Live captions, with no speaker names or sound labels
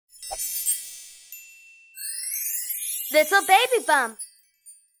Little baby bump.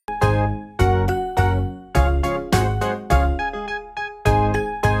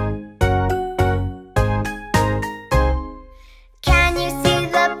 Can you see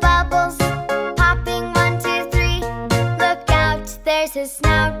the bubbles popping? 1, 2, 3. Look out, there's his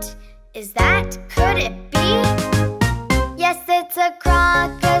snout. Is that, could it be? Yes, it's a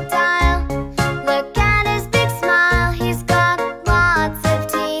crocodile. Look at his big smile. He's got lots of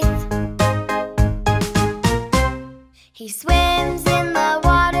teeth. He swims in the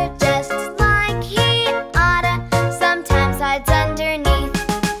water just like he oughta. Sometimes hides underneath.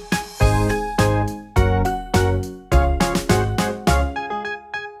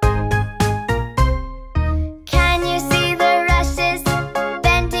 Can you see the rushes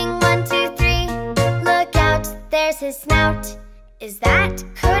bending? 1, 2, 3. Look out, there's his snout. Is that,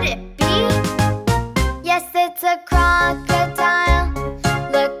 could it be? Yes, it's a crocodile.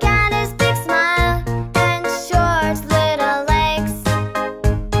 Look at his big smile and short little legs.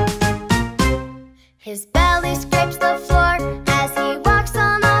 His belly scrapes the floor as he walks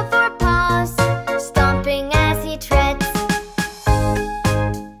on all 4 paws, stomping as he treads.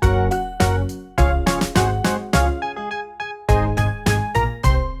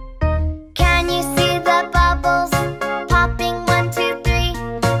 Can you see the bubbles popping? 1, 2, 3.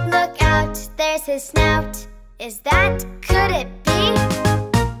 Look out, there's his snout. Is that, could it be?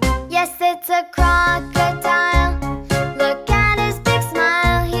 Yes, it's a crocodile. Look at his big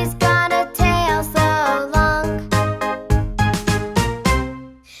smile. He's got a tail so long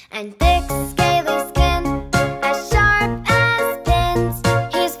and thick scaly skin as sharp as pins.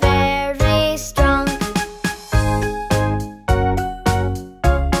 He's very strong.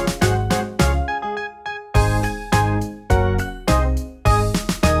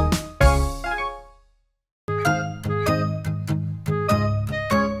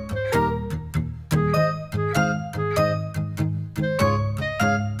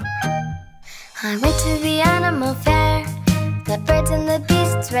 I went to the animal fair. The birds and the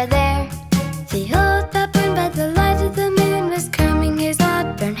beasts were there. The old baboon by the light of the moon was combing his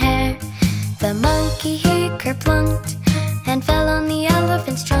auburn hair. The monkey he kerplunked and fell on the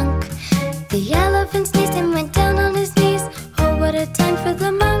elephant's trunk. The elephant sneezed and went down on his knees. Oh, what a time for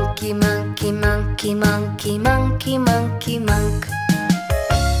the monkey, monkey, monkey, monkey, monkey, monkey, monk.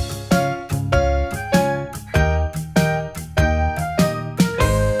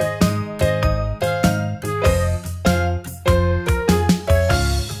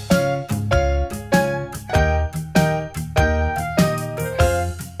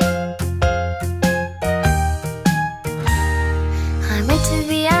 I went to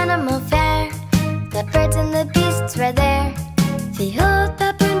the animal fair. The birds and the beasts were there. The old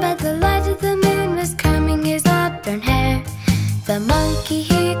baboon by the light of the moon was combing his auburn hair. The monkey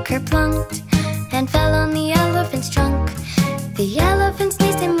he kerplunked and fell on the elephant's trunk. The elephant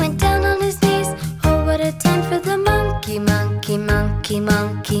sneezed and went down on his knees. Oh, what a time for the monkey, monkey, monkey,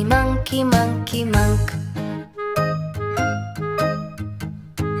 monkey, monkey, monkey, monk.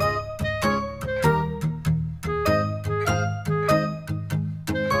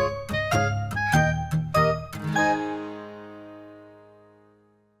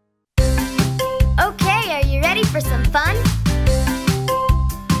 Okay, are you ready for some fun?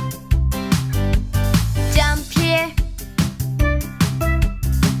 Jump here,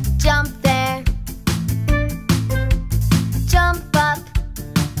 jump there, jump up,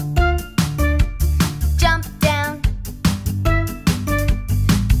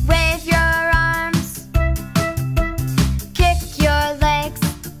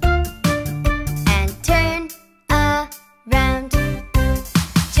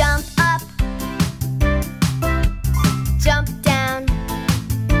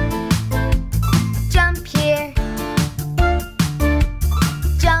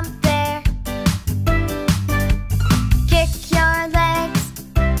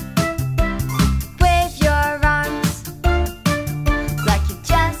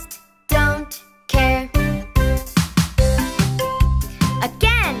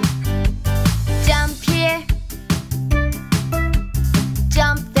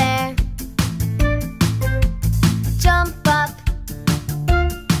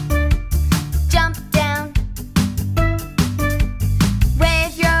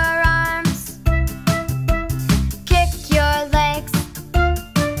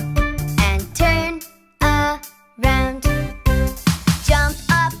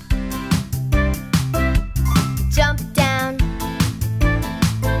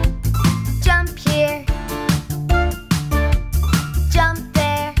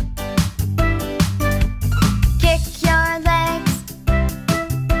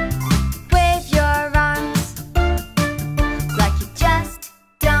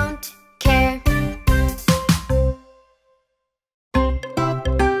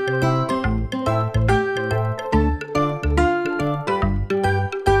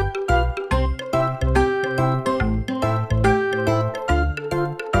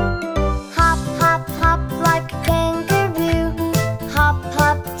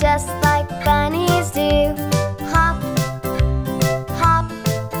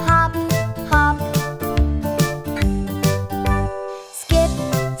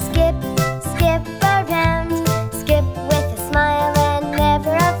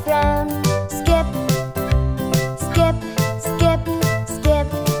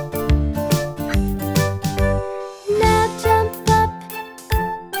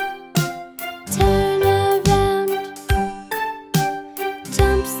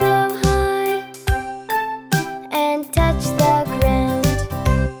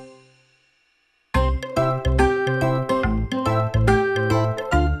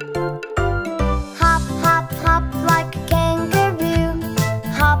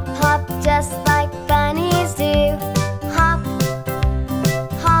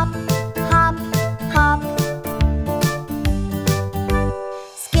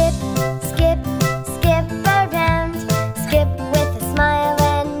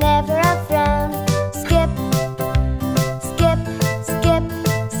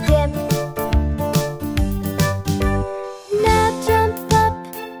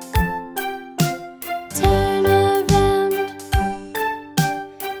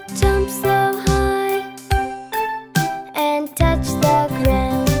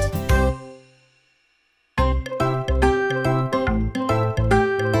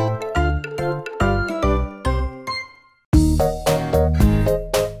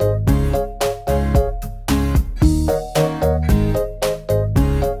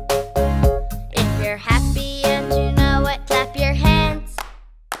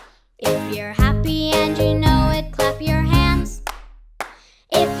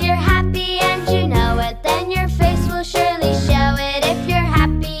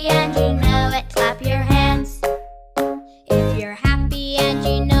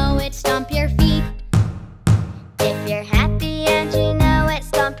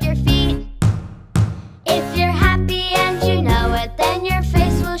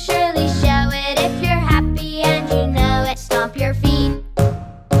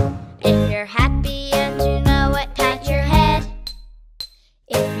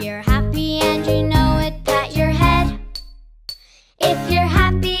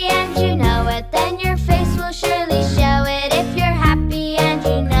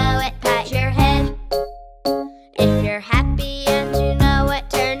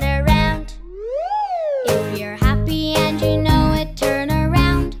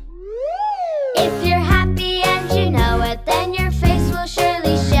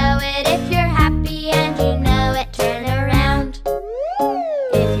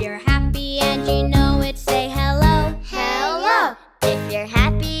 you're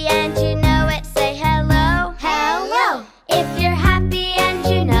happy and you know it, say hello, hello. If you're happy and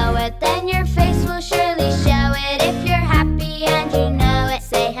you know it, then your face will surely show it. If you're happy and you know it,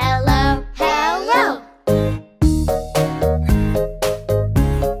 say hello, hello.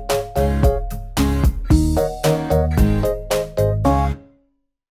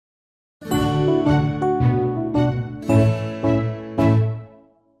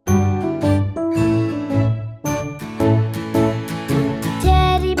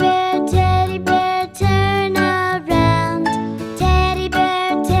 Teddy bear, turn around. Teddy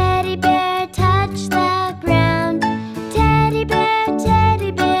bear, touch the ground. Teddy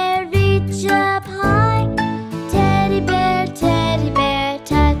bear, reach up high. Teddy bear,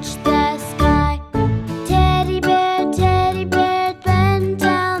 touch the sky. Teddy bear, bend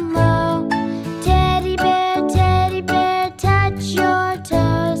down low. Teddy bear, touch your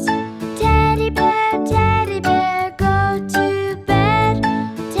toes. Teddy bear, go to bed.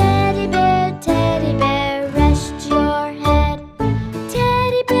 Teddy bear, rest your head.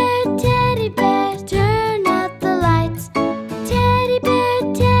 Teddy bear, turn out the lights. Teddy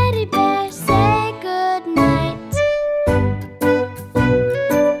bear, say good night.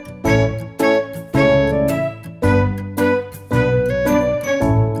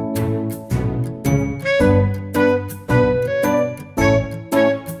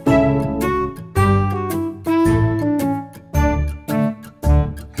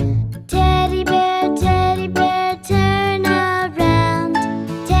 Teddy bear, turn around.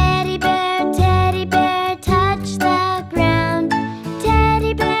 Teddy bear, touch the ground.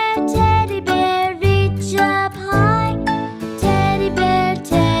 Teddy bear, reach up high. Teddy bear,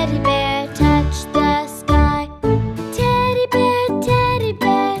 touch the sky. Teddy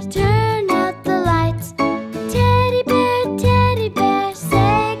bear, turn out the lights. Teddy bear,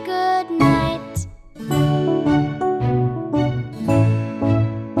 say good night.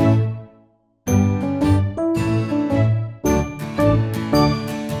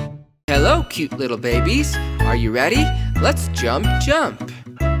 Hello, cute little babies. Are you ready? Let's jump, jump.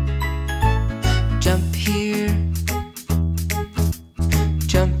 Jump here.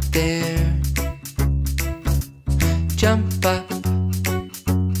 Jump there. Jump up.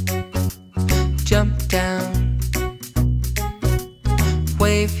 Jump down.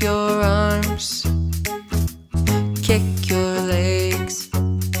 Wave your arms. Kick your legs.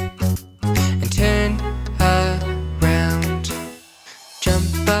 And turn around.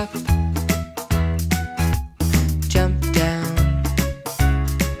 Jump up. Jump down.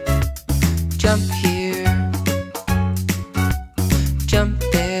 Jump here. Jump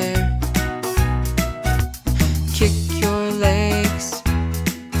there. Kick your legs.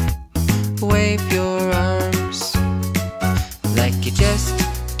 Wave your arms like you just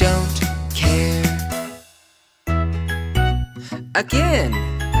don't care. Again.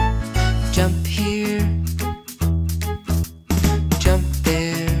 Jump here. Jump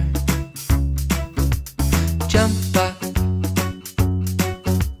there. Jump up.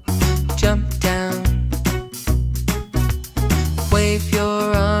 Jump down. Wave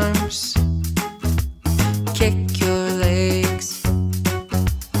your arms. Kick your legs.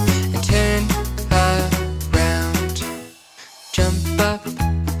 And turn around. Jump up.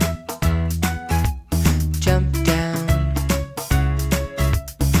 Jump down.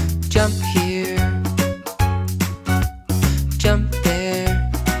 Jump here. Jump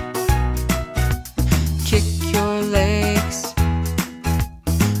there. Kick your legs.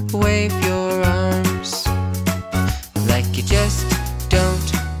 Wave your arms like you just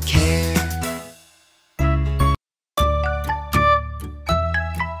don't care.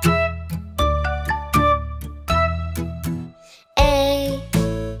 A,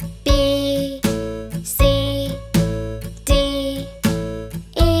 B, C, D,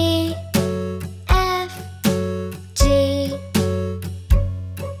 E, F, G,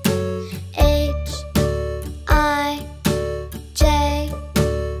 H, I, J,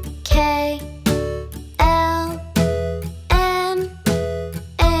 K, L, M,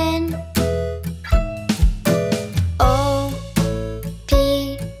 N, O, P,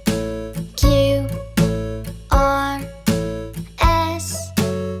 Q, R, S,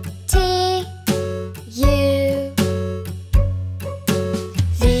 T, U,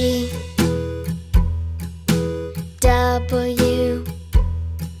 V, W,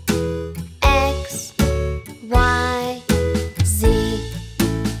 X, Y, Z.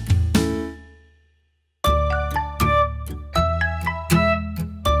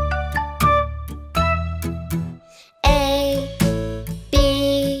 A,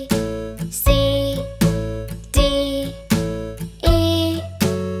 B, C, D, E,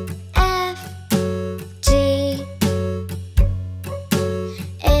 F, G,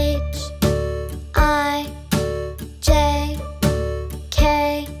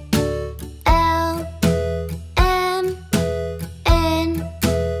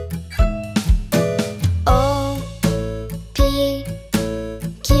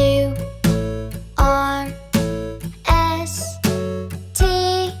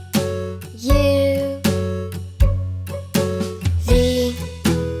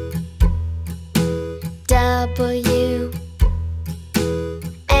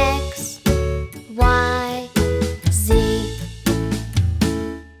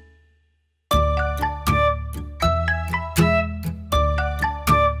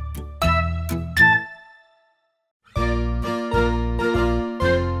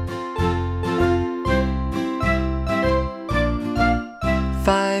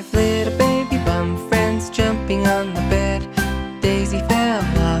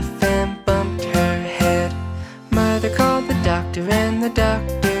 and the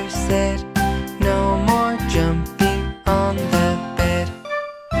doctor said, no more jumping on the bed.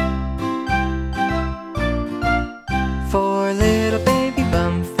 4 little baby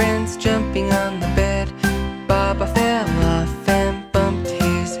bum friends jumping on the bed. Baba fell off and bumped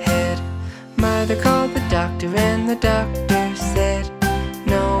his head. Mother called the doctor and the doctor said,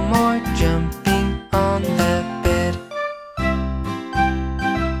 no more jumping on the bed.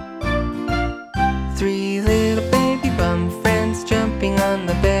 3 little baby bum friends jumping on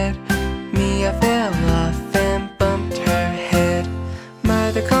the bed. Mia fell off and bumped her head.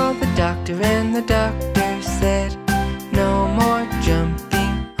 Mother called the doctor and the doctor said, no more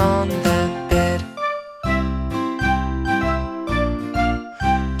jumping on the bed.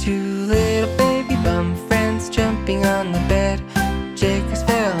 2 little baby bum friends jumping on the bed. Jacobs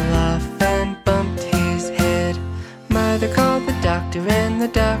fell off and bumped his head. Mother called the doctor and the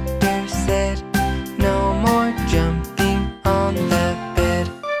doctor said, no more jumping on the bed.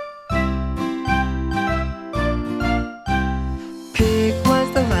 Pig was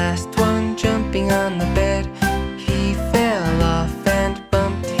the last one jumping on the bed.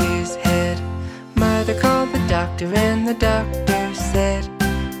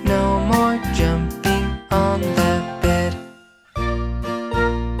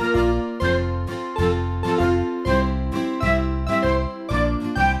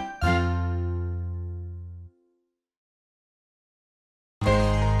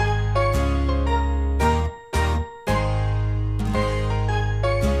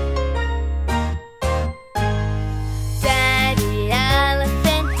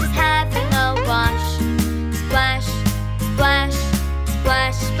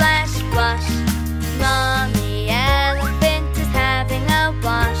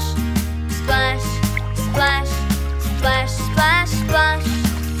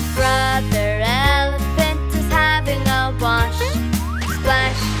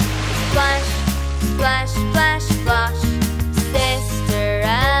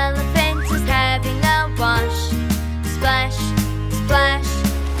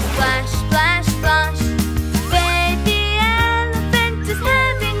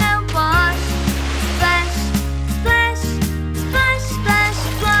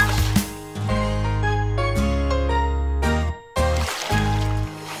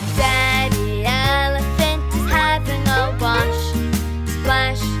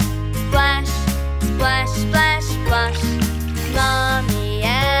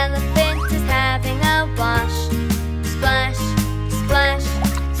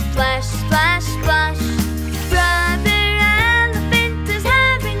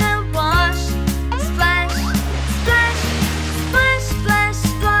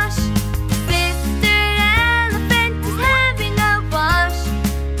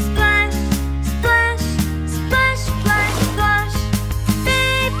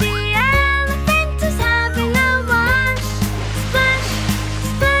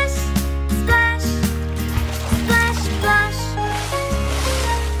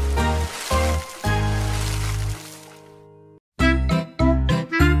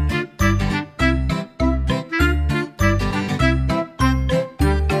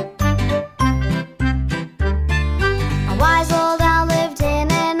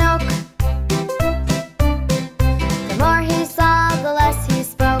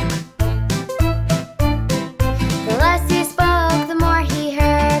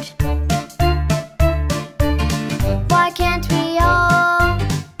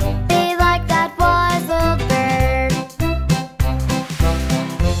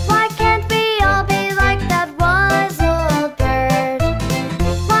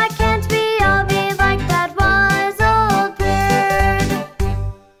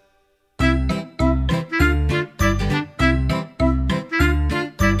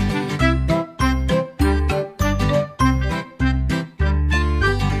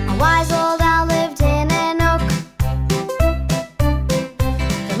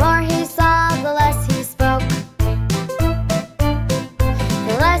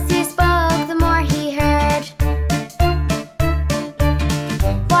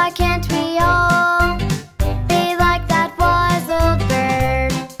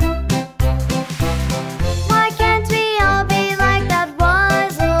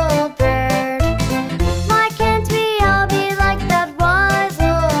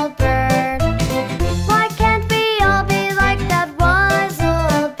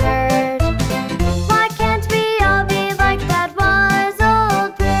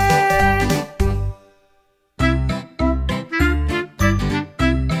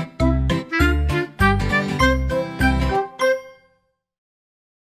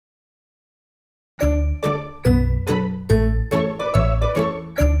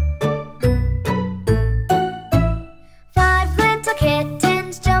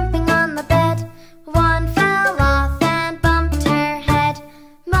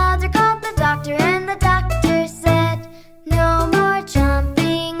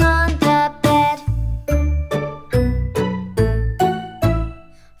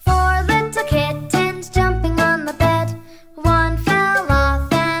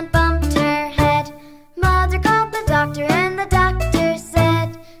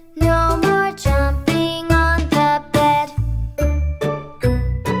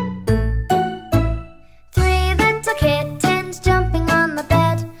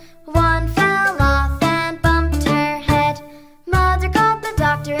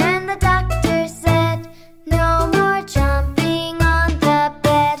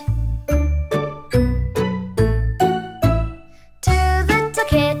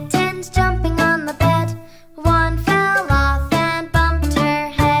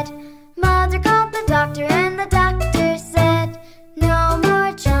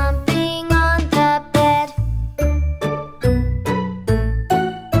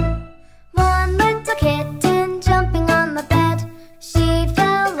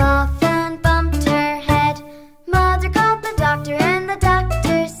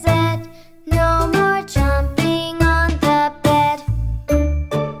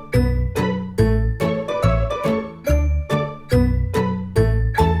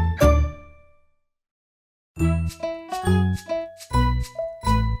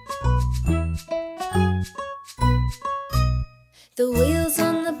 The wheels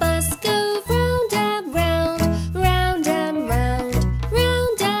on the bus go round and round, round and round,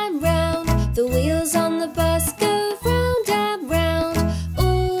 round and round. The wheels on the bus go round and round,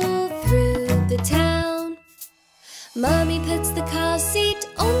 all through the town. Mommy puts the car seat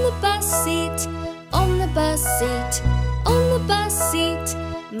on the bus seat, on the bus seat, on the bus seat.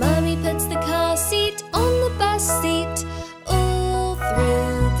 Mommy puts the car seat on the bus seat, all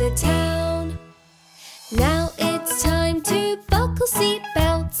through the town. Now it's time to buckle seat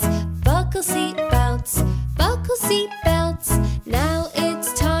belts, buckle seat belts, buckle seat belts. Now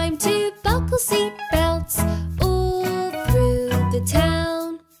it's time to buckle seat belts, all through the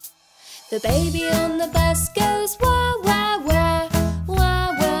town. The baby on the bus goes wah wah wah,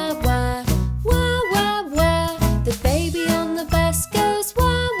 wah wah wah, wah wah wah. The baby on the bus goes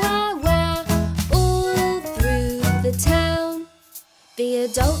wah wah wah, all through the town. The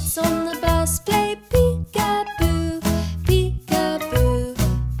adults on the bus play peek-a-boo, peek-a-boo,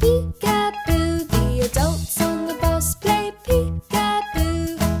 peek-a-boo. The adults on the bus play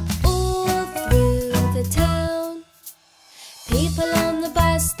peek-a-boo, all through the town. People on the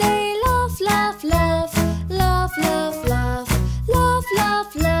bus, they laugh, laugh, laugh, laugh, laugh, laugh, laugh,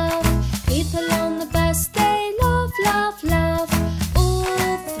 laugh, laugh. People on the bus, they laugh, laugh, laugh,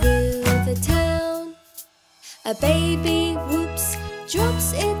 all through the town. A baby whoops,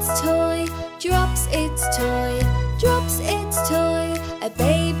 drops its toy, drops its toy, drops its toy. A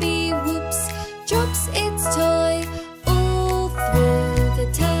baby whoops, drops its toy, all through the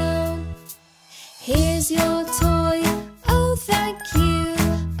town. Here's your toy, oh thank you,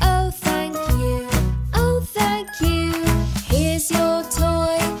 oh thank you, oh thank you. Here's your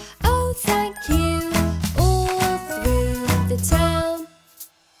toy, oh thank you, all through the town.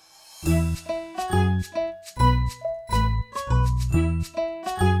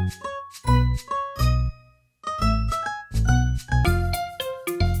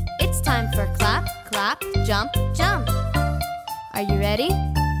 It's time for clap, clap, jump, jump. Are you ready?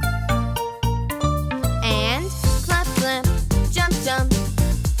 And clap, clap, jump, jump.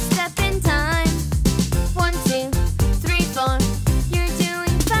 Step in time. 1, 2, 3, 4. You're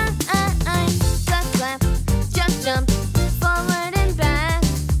doing fine. Clap, clap, jump, jump. Forward and back.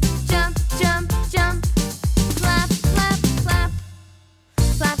 Jump, jump, jump. Clap, clap, clap.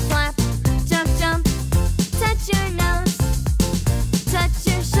 Clap, clap, jump, jump. Touch your nose. Touch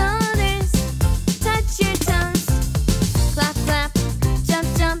your shoulders. Touch your toes. Clap, clap, jump,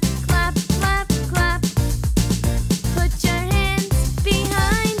 jump. Clap, clap, clap. Put your hands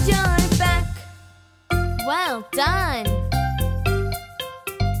behind your back. Well done!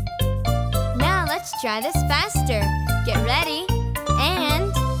 Now let's try this faster. Get ready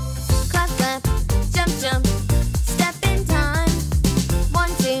and clap, clap, jump, jump. Step in time. 1,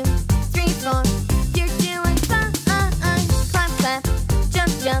 2, 3, 4. You're doing fine. Clap, clap,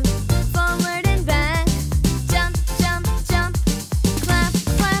 jump, jump. Forward and back. Jump, jump, jump. Clap,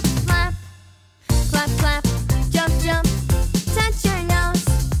 clap, clap. Clap, clap, jump, jump. Touch your nose.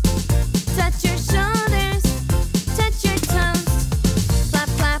 Touch your shoulders. Touch your toes. Clap,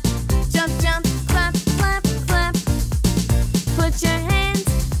 clap, jump, jump. Clap, clap, clap. Put your hands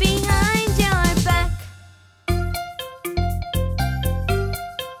behind your back.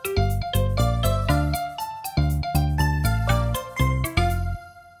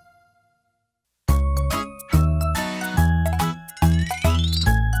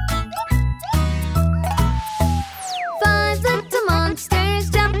 Five little monsters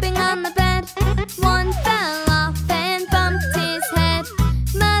jumping on the bed. One fell off and bumped his head.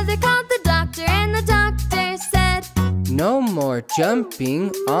 Mother called the doctor and the doctor said, No more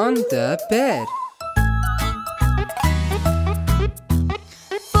jumping on the bed.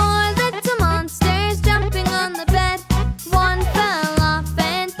 Four little monsters jumping on the bed. One fell off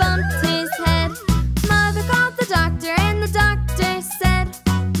and bumped his head. Mother called the doctor and the doctor said,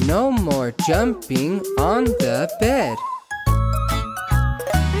 No more jumping on the bed.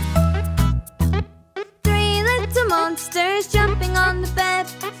 Three little monsters jumping on the bed.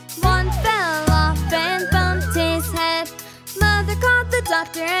 One fell off and bumped his head. Mother called the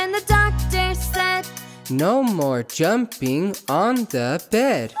doctor and the doctor said, No more jumping on the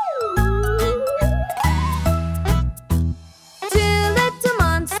bed. Two little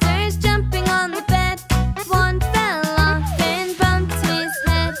monsters jumping on the bed. One fell off and bumped his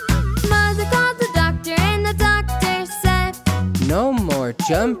head. Mother called the doctor and the doctor said, No more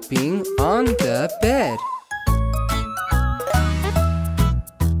jumping on the bed.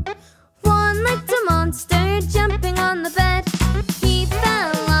 One little monster jumping on the bed. He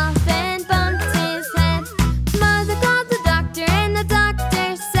fell off and bumped his head. Mother called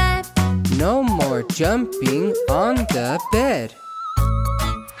jumping on the bed.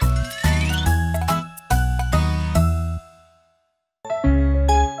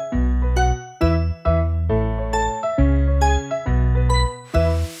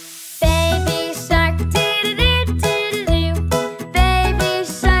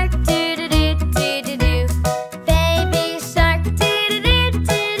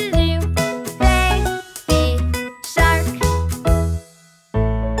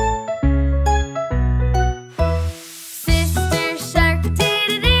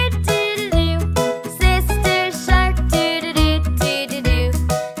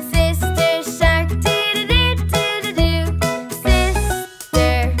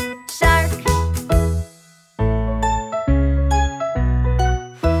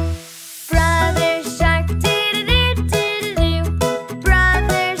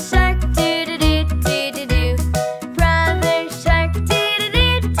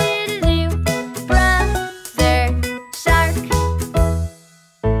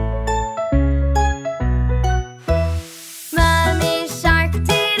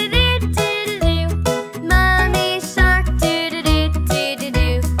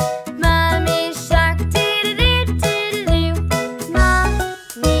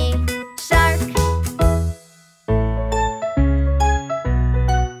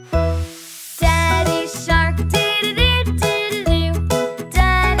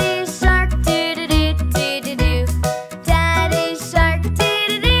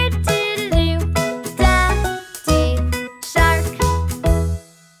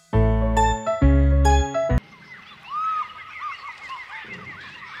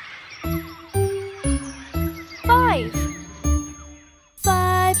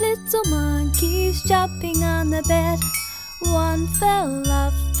 Jumping on the bed, one fell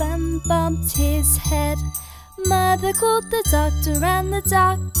off and bumped his head. Mother called the doctor and the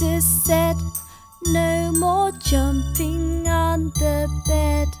doctor said, no more jumping on the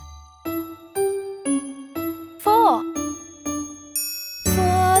bed. 4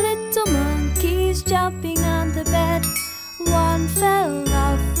 little monkeys jumping on the bed, one fell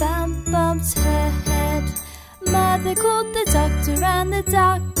off and bumped her head. Mother called the doctor and the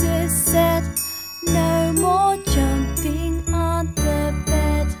doctor said, no more jumping on the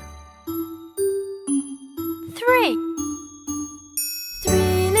bed. 3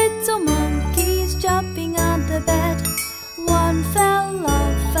 little monkeys jumping on the bed, one fell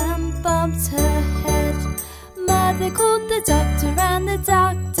off and bumped her head. Mother called the doctor and the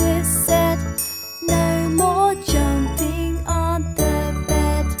doctor said, no more jumping on the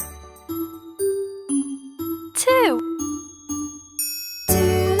bed. 2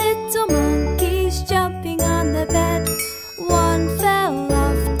 little monkeys jumping on the bed, one fell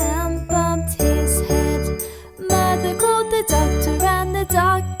off and bumped his head. Mother called the doctor and the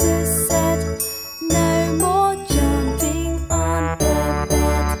doctor said, no more jumping on the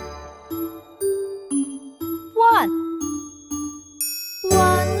bed.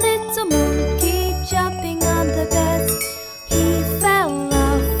 1 little monkey jumping on the bed, he fell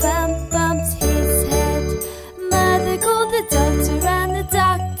off and bumped his head. Mother called the doctor and the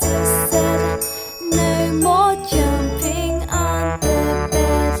doctor said, no more jumping on the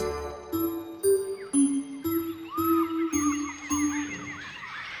bed.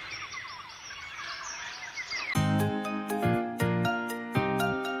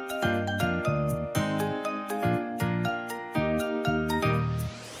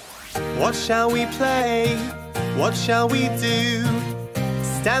 What shall we play? What shall we do?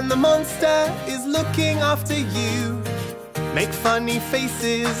 Stan the monster is looking after you. Make funny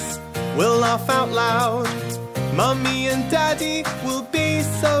faces, we'll laugh out loud. Mummy and Daddy will be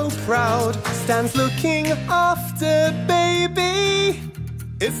so proud. Stan's looking after baby.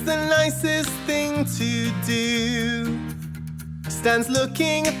 It's the nicest thing to do. Stan's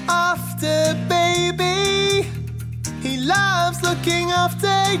looking after baby. He loves looking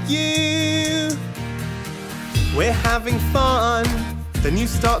after you. We're having fun, then you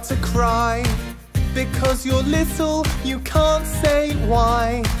start to cry. Because you're little, you can't say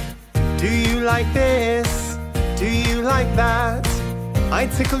why. Do you like this? Do you like that? I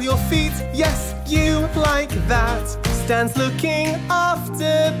tickle your feet, yes, you like that. Stan's looking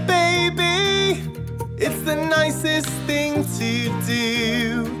after baby. It's the nicest thing to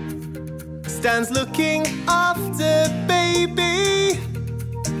do. Stan's looking after baby.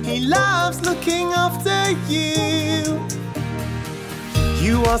 He loves looking after you.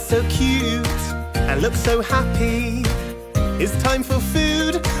 You are so cute and look so happy. It's time for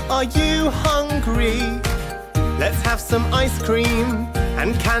food, are you hungry? Let's have some ice cream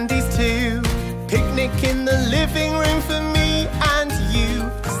and candies too. Picnic in the living room for me and you.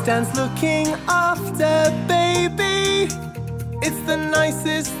 Stan's looking after baby. It's the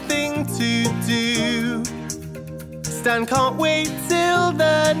nicest thing to do. Stan can't wait till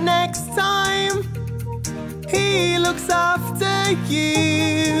the next time he looks after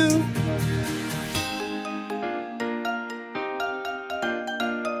you.